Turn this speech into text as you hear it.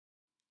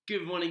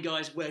Good morning,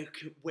 guys. Welcome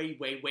to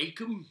Wake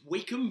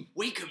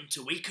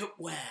Up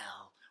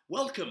Well.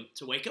 Welcome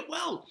to Wake Up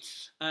Well.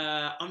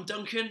 I'm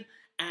Duncan,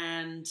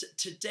 and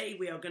today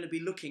we are going to be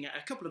looking at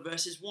a couple of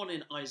verses. One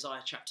in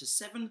Isaiah chapter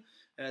 7,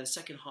 the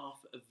second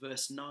half of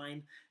verse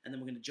 9, and then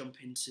we're going to jump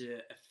into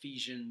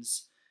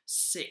Ephesians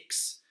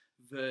 6,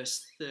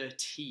 verse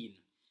 13.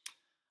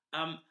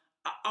 I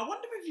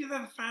wonder if you've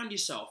ever found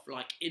yourself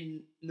like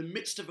in the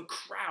midst of a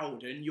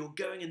crowd and you're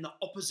going in the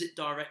opposite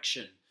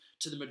direction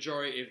to the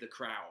majority of the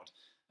crowd.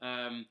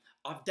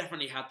 I've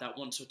definitely had that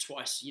once or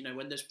twice,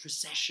 when there's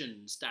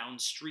processions down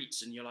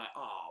streets and you're like,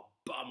 oh,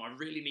 bum, I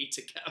really need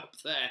to get up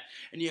there.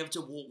 And you have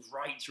to walk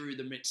right through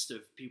the midst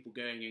of people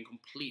going in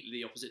completely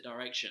the opposite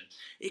direction.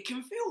 It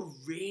can feel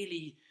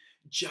really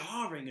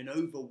jarring and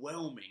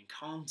overwhelming,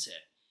 can't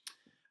it?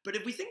 But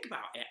if we think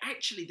about it,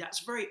 actually,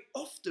 that's very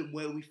often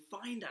where we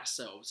find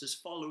ourselves as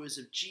followers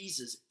of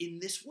Jesus in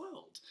this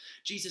world.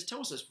 Jesus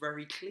tells us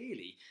very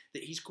clearly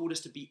that he's called us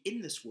to be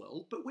in this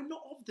world, but we're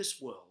not of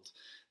this world.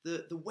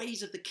 The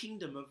ways of the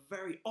kingdom are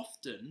very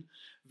often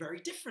very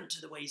different to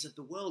the ways of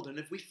the world. And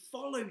if we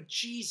follow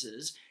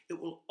Jesus, it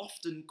will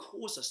often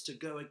cause us to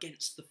go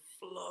against the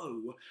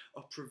flow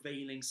of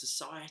prevailing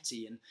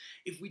society. And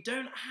if we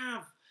don't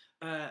have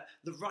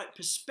the right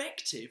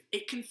perspective,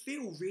 it can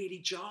feel really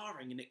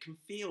jarring and it can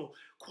feel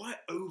quite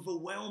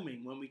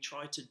overwhelming when we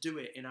try to do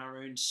it in our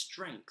own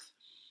strength.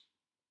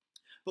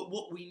 But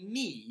what we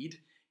need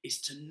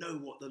is to know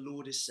what the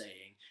Lord is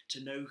saying,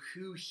 to know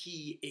who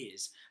he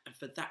is, and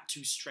for that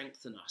to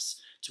strengthen us,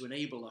 to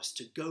enable us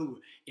to go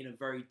in a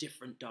very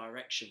different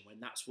direction when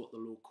that's what the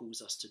Lord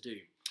calls us to do.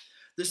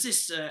 There's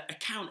this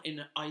account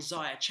in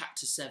Isaiah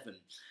chapter 7,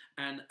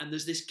 and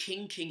there's this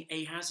King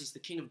Ahaz. He's the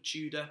king of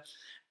Judah,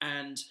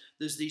 and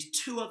there's these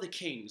two other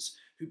kings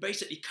who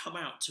basically come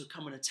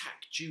and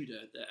attack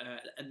Judah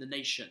and the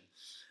nation.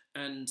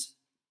 And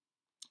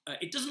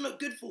it doesn't look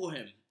good for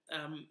him.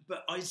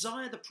 But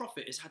Isaiah the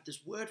prophet has had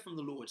this word from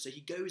the Lord. So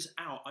he goes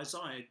out,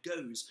 Isaiah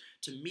goes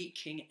to meet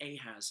King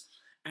Ahaz.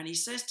 And he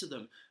says to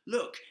them,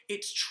 look,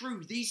 it's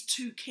true, these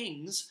two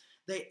kings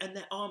and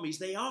their armies,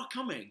 they are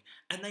coming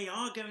and they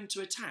are going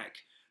to attack.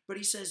 But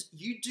he says,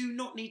 you do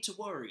not need to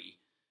worry.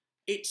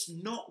 It's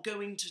not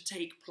going to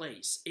take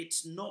place.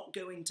 It's not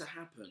going to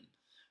happen.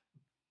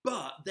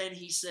 But then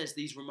he says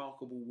these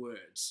remarkable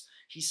words.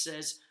 He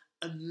says,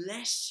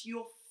 unless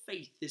your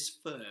faith is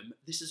firm,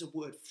 this is a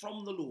word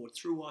from the Lord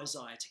through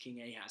Isaiah to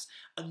King Ahaz,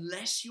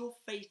 unless your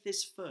faith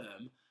is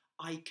firm,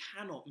 I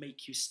cannot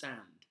make you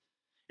stand.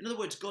 In other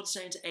words, God's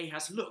saying to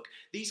Ahaz, look,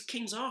 these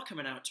kings are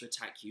coming out to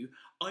attack you.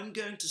 I'm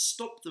going to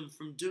stop them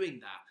from doing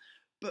that.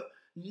 But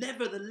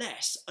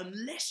nevertheless,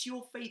 unless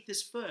your faith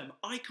is firm,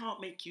 I can't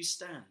make you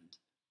stand.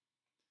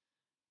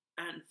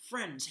 And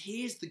friends,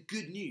 here's the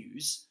good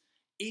news.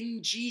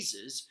 In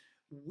Jesus,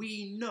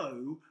 we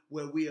know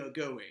where we are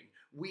going.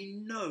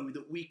 We know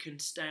that we can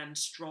stand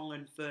strong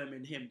and firm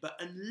in him. But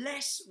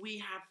unless we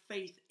have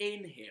faith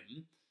in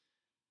him,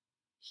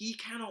 he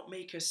cannot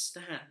make us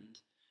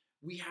stand.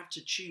 We have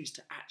to choose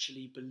to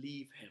actually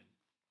believe him.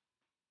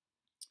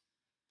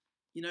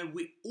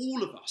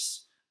 All of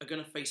us are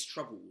going to face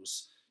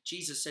troubles.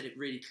 Jesus said it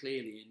really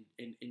clearly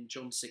in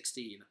John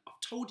 16.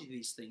 I've told you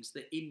these things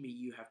that in me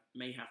you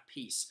may have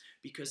peace,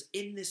 because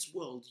in this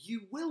world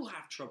you will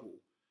have trouble.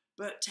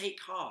 But take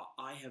heart,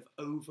 I have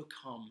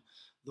overcome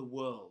the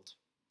world.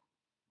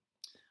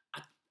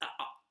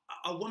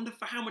 I wonder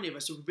for how many of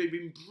us, if we've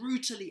been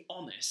brutally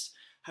honest,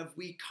 have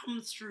we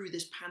come through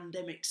this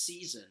pandemic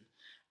season,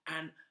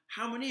 and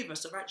how many of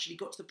us have actually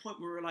got to the point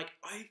where we're like,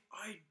 I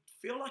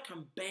feel like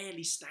I'm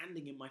barely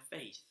standing in my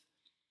faith.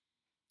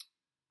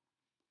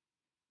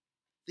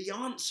 The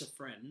answer,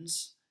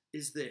 friends,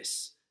 is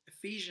this.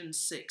 Ephesians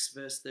 6,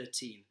 verse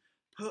 13.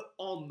 Put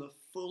on the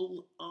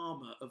full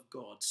armour of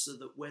God so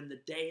that when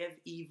the day of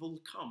evil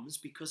comes,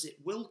 because it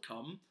will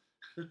come,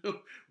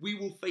 we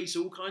will face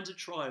all kinds of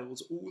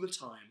trials all the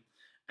time.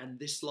 And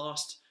this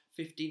last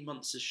 15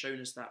 months has shown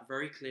us that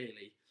very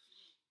clearly.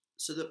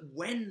 So that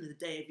when the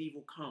day of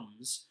evil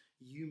comes,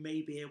 you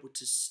may be able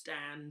to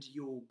stand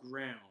your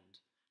ground,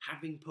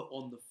 having put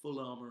on the full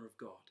armour of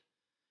God.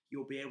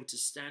 You'll be able to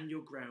stand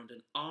your ground,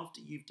 and after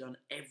you've done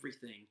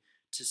everything,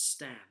 to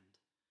stand.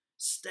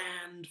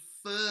 Stand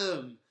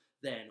firm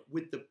then,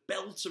 with the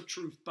belt of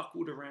truth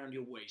buckled around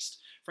your waist.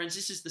 Friends,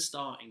 this is the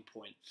starting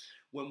point.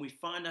 When we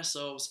find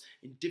ourselves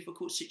in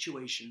difficult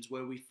situations,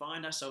 where we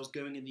find ourselves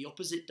going in the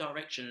opposite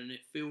direction and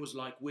it feels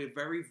like we're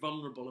very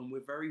vulnerable and we're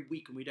very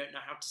weak and we don't know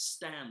how to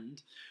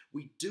stand,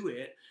 we do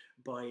it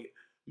by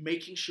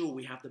making sure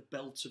we have the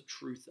belt of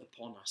truth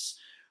upon us.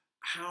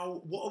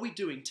 What are we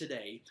doing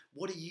today?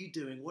 What are you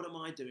doing? What am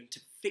I doing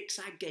to fix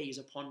our gaze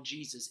upon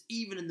Jesus,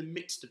 even in the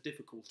midst of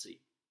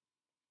difficulty?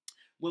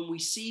 When we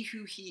see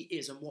who he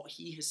is and what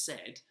he has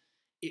said,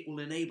 it will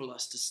enable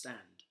us to stand.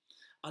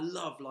 I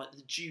love, like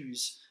the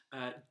Jews,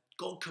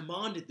 God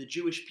commanded the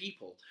Jewish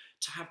people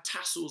to have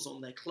tassels on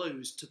their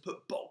clothes, to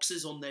put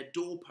boxes on their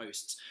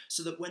doorposts,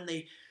 so that when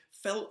they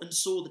felt and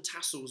saw the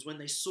tassels, when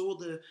they saw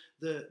the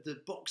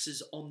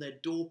boxes on their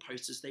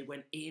doorposts as they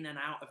went in and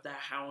out of their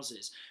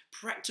houses,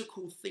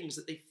 practical things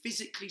that they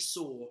physically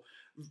saw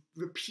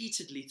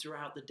repeatedly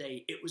throughout the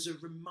day, it was a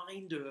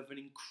reminder of an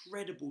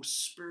incredible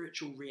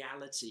spiritual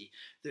reality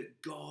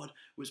that God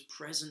was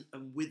present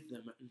and with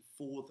them and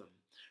for them.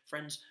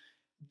 Friends,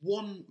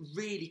 one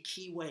really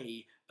key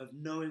way of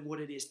knowing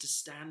what it is to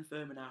stand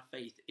firm in our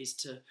faith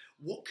is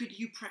what could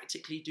you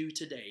practically do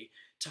today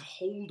to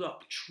hold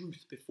up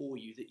truth before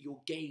you, that your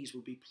gaze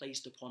will be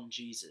placed upon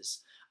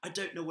Jesus? I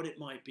don't know what it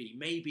might be.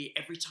 Maybe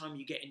every time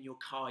you get in your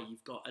car,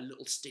 you've got a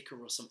little sticker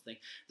or something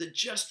that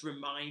just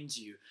reminds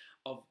you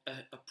of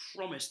a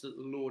promise that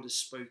the Lord has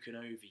spoken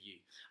over you.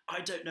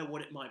 I don't know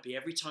what it might be.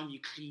 Every time you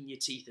clean your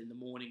teeth in the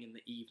morning and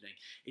the evening,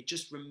 it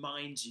just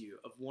reminds you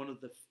of one of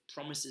the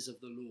promises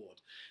of the Lord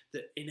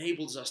that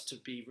enables us to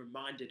be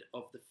reminded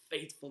of the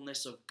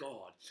faithfulness of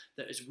God,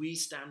 that as we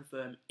stand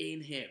firm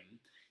in Him,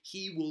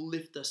 He will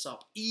lift us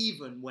up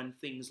even when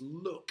things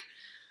look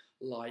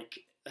like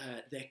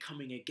they're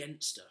coming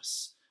against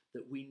us,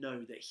 that we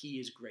know that He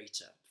is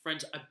greater.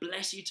 Friends, I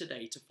bless you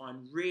today to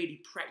find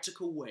really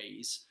practical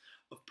ways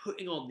of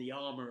putting on the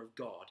armour of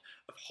God,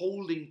 of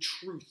holding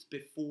truth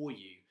before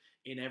you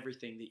in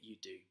everything that you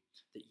do,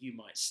 that you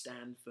might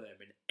stand firm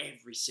in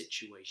every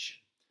situation.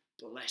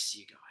 Bless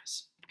you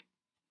guys.